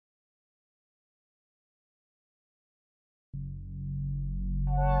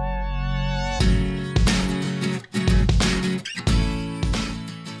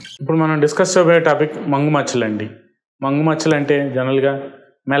ఇప్పుడు మనం డిస్కస్ చేయబోయే టాపిక్ మంగు మచ్చలు అండి. మంగు మచ్చలు అంటే జనరల్గా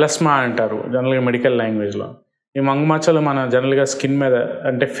మెలస్మా అంటారు జనరల్గా మెడికల్ లాంగ్వేజ్లో. ఈ మంగు మచ్చలు మన జనరల్గా స్కిన్ మీద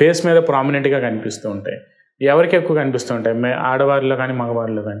అంటే ఫేస్ మీద ప్రామినెంట్గా కనిపిస్తూ ఉంటాయి. ఎవరికి ఎక్కువ కనిపిస్తూ ఉంటాయి? ఆడవారిలో కానీ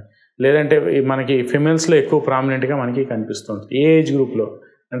మగవారిలో కానీ, లేదంటే మనకి ఫిమేల్స్లో ఎక్కువ ప్రామినెంట్గా మనకి కనిపిస్తూ ఉంటుంది. ఏ ఏజ్ గ్రూప్లో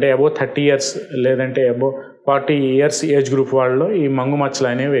అంటే అబోవ్ 30 years లేదంటే అబోవ్ 40 years ఏజ్ గ్రూప్ వాళ్ళలో ఈ మంగు మచ్చలు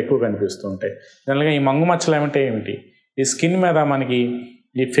అనేవి ఎక్కువ కనిపిస్తూ ఉంటాయి. జనరల్గా ఈ మంగు మచ్చలు ఏమంటే ఏమిటి? ఈ స్కిన్ మీద మనకి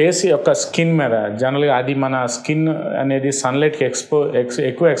ఈ ఫేస్ యొక్క స్కిన్ మీద జనరల్గా అది మన స్కిన్ అనేది సన్లైట్కి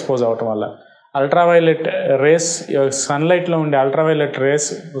ఎక్కువ ఎక్స్పోజ్ అవ్వటం వల్ల అల్ట్రావైలెట్ రేస్ సన్లైట్లో ఉండే అల్ట్రావైలెట్ రేస్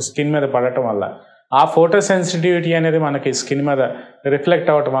స్కిన్ మీద పడటం వల్ల ఆ ఫోటో సెన్సిటివిటీ అనేది మనకి స్కిన్ మీద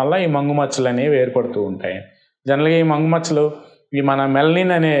రిఫ్లెక్ట్ అవ్వటం వల్ల ఈ మంగు మచ్చలు అనేవి ఏర్పడుతూ ఉంటాయి. జనరల్గా ఈ మంగు మచ్చలు ఈ మన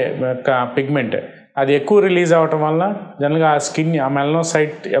మెలనిన్ అనే యొక్క పిగ్మెంట్ అది ఎక్కువ రిలీజ్ అవ్వటం వల్ల జనరల్గా ఆ స్కిన్ ఆ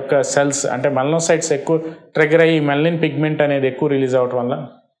మెలనోసైట్ యొక్క సెల్స్ అంటే మెలనోసైట్స్ ఎక్కువ ట్రిగర్ అయ్యి మెలనిన్ పిగ్మెంట్ అనేది ఎక్కువ రిలీజ్ అవ్వటం వల్ల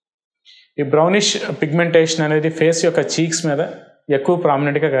ఈ బ్రౌనిష్ పిగ్మెంటేషన్ అనేది ఫేస్ యొక్క చీక్స్ మీద ఎక్కువ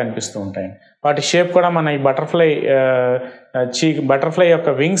ప్రామినెంట్గా కనిపిస్తూ ఉంటాయి. వాటి షేప్ కూడా మన ఈ బటర్ఫ్లై యొక్క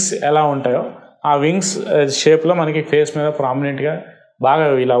వింగ్స్ ఎలా ఉంటాయో ఆ వింగ్స్ షేప్లో మనకి ఫేస్ మీద ప్రామినెంట్గా బాగా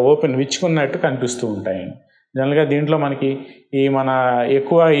ఇలా ఓపెన్ విచ్చుకున్నట్టు కనిపిస్తూ ఉంటాయి. జనరల్గా దీంట్లో మనకి ఈ మన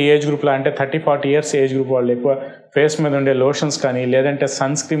ఎక్కువ ఈ ఏజ్ గ్రూప్లో అంటే 30-40 years ఏజ్ గ్రూప్ వాళ్ళు ఎక్కువ ఫేస్ మీద ఉండే లోషన్స్ కానీ, లేదంటే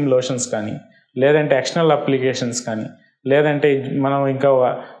సన్ స్క్రీన్ లోషన్స్ కానీ, లేదంటే ఎక్స్టర్నల్ అప్లికేషన్స్ కానీ, లేదంటే మనం ఇంకా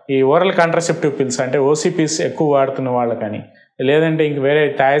ఈ ఓరల్ కాంట్రాసెప్టివ్ పిల్స్ అంటే ఓసీపీస్ ఎక్కువ వాడుతున్న వాళ్ళు కానీ, లేదంటే ఇంక వేరే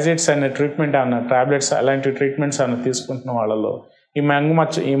థయాజిడ్స్ అనే ట్రీట్మెంట్ అన్న టాబ్లెట్స్ అలాంటి ట్రీట్మెంట్స్ అన్న తీసుకుంటున్న వాళ్ళలో ఈ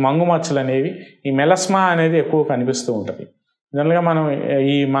మంగు మచ్చలు అనేవి ఈ మెలస్మా అనేది ఎక్కువ కనిపిస్తూ ఉంటుంది. జనరల్గా మనం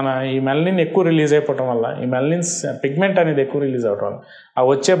ఈ మెలనిన్ ఎక్కువ రిలీజ్ అయిపోవటం వల్ల ఈ మెలనిన్ పిగ్మెంట్ అనేది ఎక్కువ రిలీజ్ అవ్వటం వల్ల ఆ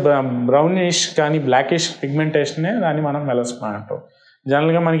వచ్చే బ్రౌనిష్ కానీ బ్లాకిష్ పిగ్మెంటేషనే దాన్ని మనం మెలస్మా అంటాం.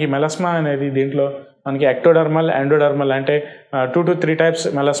 జనరల్గా మనకి మెలస్మా అనేది దీంట్లో మనకి ఎక్టోడర్మల్, ఎండోడర్మల్ అంటే 2 to 3 types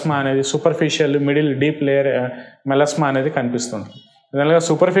మెలస్మా అనేది superficial, middle, deep layer melasma అనేది కనిపిస్తుంది. జనరల్గా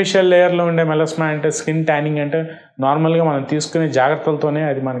సూపర్ఫిషియల్ లేయర్లో ఉండే మెలస్మా అంటే స్కిన్ ట్యానింగ్ అంటే నార్మల్గా మనం తీసుకునే జాగ్రత్తలతోనే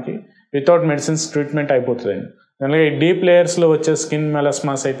అది మనకి వితౌట్ మెడిసిన్స్ ట్రీట్మెంట్ అయిపోతుంది. జనరల్గా ఈ డీప్ లేయర్స్లో వచ్చే స్కిన్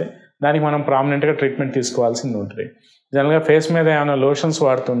మెలస్మాస్ అయితే దానికి మనం ప్రామినెంట్గా ట్రీట్మెంట్ తీసుకోవాల్సింది ఉంటుంది. జనరల్గా ఫేస్ మీద ఏమైనా లోషన్స్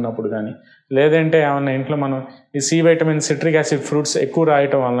వాడుతున్నప్పుడు కానీ, లేదంటే ఏమైనా ఇంట్లో మనం ఈ C vitamin, citric acid fruits ఎక్కువ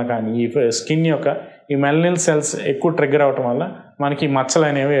రాయటం వల్ల కానీ ఈ స్కిన్ యొక్క ఈ మెలనిన్ సెల్స్ ఎక్కువ ట్రిగ్గర్ అవ్వటం వల్ల మనకి మచ్చలు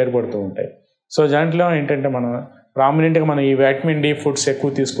అనేవి ఏర్పడుతూ ఉంటాయి. సో దాంట్లో ఏంటంటే మనం ప్రామినెంట్గా మనం ఈ వైటమిన్ డి ఫుడ్స్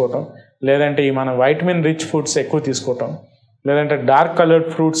ఎక్కువ తీసుకోవటం, లేదంటే ఈ మన వైటమిన్ రిచ్ ఫుడ్స్ ఎక్కువ తీసుకోవటం, లేదంటే డార్క్ కలర్డ్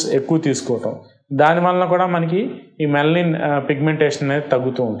ఫ్రూట్స్ ఎక్కువ తీసుకోవటం, దానివల్ల కూడా మనకి ఈ మెలనిన్ పిగ్మెంటేషన్ అనేది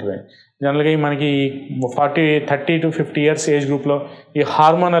తగ్గుతూ ఉంటుంది. జనరల్గా మనకి 30 to 50 years ఏజ్ గ్రూప్లో ఈ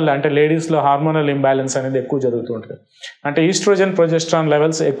హార్మోనల్ అంటే లేడీస్లో హార్మోనల్ ఇంబ్యాలెన్స్ అనేది ఎక్కువ జరుగుతూ ఉంటుంది. అంటే ఈస్ట్రోజన్, ప్రొజెస్ట్రాన్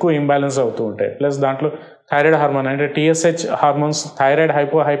లెవెల్స్ ఎక్కువ ఇంబ్యాలెన్స్ అవుతూ ఉంటాయి. ప్లస్ దాంట్లో థైరాయిడ్ హార్మోన్ అంటే TSH hormones, thyroid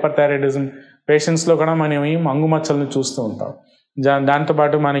hyper thyroidism పేషెంట్స్లో కూడా మనం ఈ మంగు మచ్చలను చూస్తూ ఉంటాం.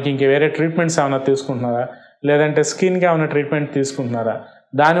 దాంతోపాటు మనకి ఇంక వేరే ట్రీట్మెంట్స్ ఏమైనా తీసుకుంటున్నారా, లేదంటే స్కిన్కి ఏమైనా ట్రీట్మెంట్ తీసుకుంటున్నారా,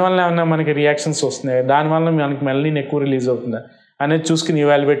 దానివల్ల ఏమైనా మనకి రియాక్షన్స్ వస్తున్నాయి, దానివల్ల మనకి మెలనిన్ ఎక్కువ రిలీజ్ అవుతుందా అనేది చూసుకుని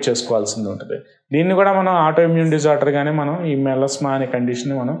ఇవాల్యుయేట్ చేసుకోవాల్సింది ఉంటుంది. దీన్ని కూడా మనం ఆటో ఇమ్యూన్ డిజార్డర్గానే మనం ఈ మెలస్మా అనే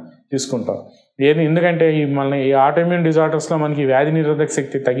కండిషన్ని మనం తీసుకుంటాం. ఎందుకంటే ఈ ఆటో ఇమ్యూన్ డిజార్డర్స్లో మనకి వ్యాధి నిరోధక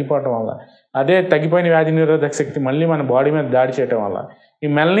శక్తి తగ్గిపోవటం వల్ల, అదే తగ్గిపోయిన వ్యాధి నిరోధక శక్తి మళ్ళీ మన బాడీ మీద దాడి చేయడం వల్ల ఈ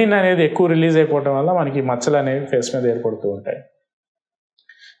మెలనిన్ అనేది ఎక్కువ రిలీజ్ అయిపోవటం వల్ల మనకి మచ్చలు అనేవి ఫేస్ మీద ఏర్పడుతూ ఉంటాయి.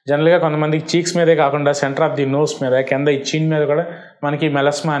 జనరల్గా కొంతమందికి చీక్స్ మీదే కాకుండా సెంటర్ ఆఫ్ ది నోస్ మీద, కింద ఈ చిన్ మీద కూడా మనకి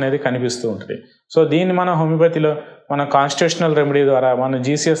మెలస్మా అనేది కనిపిస్తూ ఉంటుంది. సో దీన్ని మనం హోమియోపతిలో మన కాన్స్టిట్యూషనల్ రెమెడీ ద్వారా, మన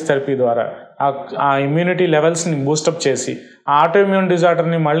GCS థెరపీ ద్వారా ఆ ఇమ్యూనిటీ లెవెల్స్ని బూస్టప్ చేసి ఆ ఆటో ఇమ్యూన్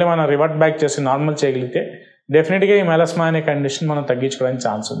డిజార్డర్ని మళ్ళీ మనం రివర్ట్ బ్యాక్ చేసి నార్మల్ చేయగలిగితే డెఫినెట్గా ఈ మెలస్మా అనే కండిషన్ మనం తగ్గించుకోవడానికి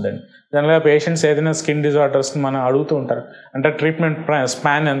ఛాన్స్ ఉందండి. జనరల్గా పేషెంట్స్ ఏదైనా స్కిన్ డిజార్డర్స్ని మనం అడుగుతూ ఉంటారు, అంటే ట్రీట్మెంట్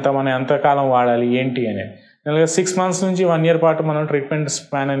స్పాన్ ఎంత, మనం ఎంతకాలం వాడాలి ఏంటి అనేది. జనరల్గా 6 months నుంచి 1 year పాటు మనం ట్రీట్మెంట్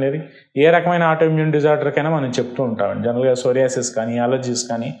స్పాన్ అనేది ఏ రకమైన ఆటో ఇమ్యూన్ డిజార్డర్కైనా మనం చెప్తూ ఉంటాం. జనరల్గా సోరియాసిస్ కానీ, అలర్జీస్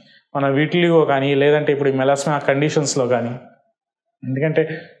కానీ, మన వీటిలిగో కానీ, లేదంటే ఇప్పుడు ఈ మెలస్మా కండిషన్స్లో కానీ, ఎందుకంటే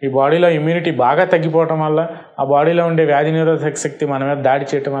ఈ బాడీలో ఇమ్యూనిటీ బాగా తగ్గిపోవటం వల్ల ఆ బాడీలో ఉండే వ్యాధి నిరోధక శక్తి మన మీద దాడి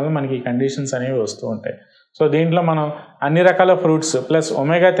చేయటం వల్ల మనకి ఈ కండిషన్స్ అనేవి వస్తూ ఉంటాయి. సో దీంట్లో మనం అన్ని రకాల fruits plus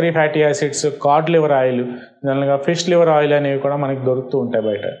omega-3 fatty acids, Codd liver oil, జనరల్గా ఫిష్ లివర్ ఆయిల్ అనేవి కూడా మనకి దొరుకుతూ ఉంటాయి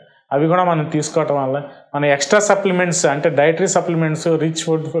బయట. అవి కూడా మనం తీసుకోవటం వల్ల మన ఎక్స్ట్రా సప్లిమెంట్స్ అంటే డైటరీ సప్లిమెంట్స్, రిచ్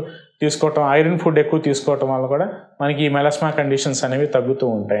ఫుడ్ తీసుకోవటం, ఐరన్ ఫుడ్ ఎక్కువ తీసుకోవటం వల్ల కూడా మనకి ఈ మెలస్మా కండిషన్స్ అనేవి తగ్గుతూ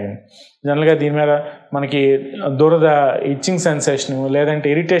ఉంటాయి. జనరల్గా దీని మీద మనకి దురద, ఇచ్చింగ్ సెన్సేషన్, లేదంటే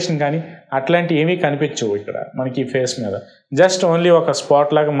ఇరిటేషన్ కానీ అట్లాంటివి ఏమీ కనిపించవు ఇక్కడ మనకి ఫేస్ మీద. జస్ట్ ఓన్లీ ఒక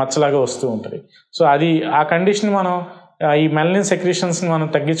స్పాట్ లాగా మచ్చలాగా వస్తూ ఉంటుంది. సో అది ఆ కండిషన్ మనం ఈ మెలనిన్ సెక్రీషన్స్ని మనం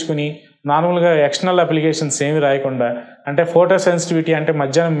తగ్గించుకుని నార్మల్గా ఎక్స్టర్నల్ అప్లికేషన్స్ ఏమి రాయకుండా, అంటే ఫోటో సెన్సిటివిటీ అంటే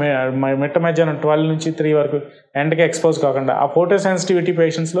మధ్యాహ్నం మిట్ట మధ్యాహ్నం 12 నుంచి 3 వరకు ఎండకి ఎక్స్పోజ్ కాకుండా, ఆ ఫోటో సెన్సిటివిటీ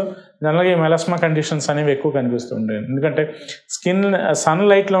పేషెంట్స్లో జనరల్గా ఈ మెలాస్మా కండిషన్స్ అనేవి ఎక్కువ కనిపిస్తుంటాయి. ఎందుకంటే సన్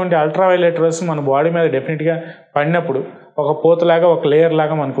లైట్లో ఉండే అల్ట్రావైలెట్ రేస్ మన బాడీ మీద డెఫినెట్గా పడినప్పుడు ఒక పూతలాగా, ఒక లేయర్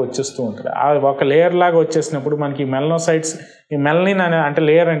లాగా మనకు వచ్చేస్తూ ఉంటుంది. ఆ ఒక లేయర్ లాగా వచ్చేసినప్పుడు మనకి మెలనోసైట్స్, ఈ మెలనిన్ అనే అంటే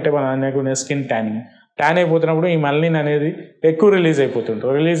లేయర్ అంటే మన అనుకునే స్కిన్ ట్యాన్ అయిపోతున్నప్పుడు ఈ మెలనిన్ అనేది ఎక్కువ రిలీజ్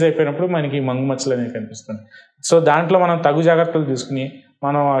అయిపోతుంటుంది. రిలీజ్ అయిపోయినప్పుడు మనకి మంగు మచ్చలు అనేవి కనిపిస్తుంది. సో దాంట్లో మనం తగు జాగ్రత్తలు తీసుకుని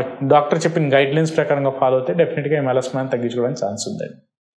మనం డాక్టర్ చెప్పిన గైడ్లైన్స్ ప్రకారంగా ఫాలో అయితే డెఫినెట్గా ఈ మెలాస్మాని తగ్గించుకోవడానికి ఛాన్స్ ఉంది.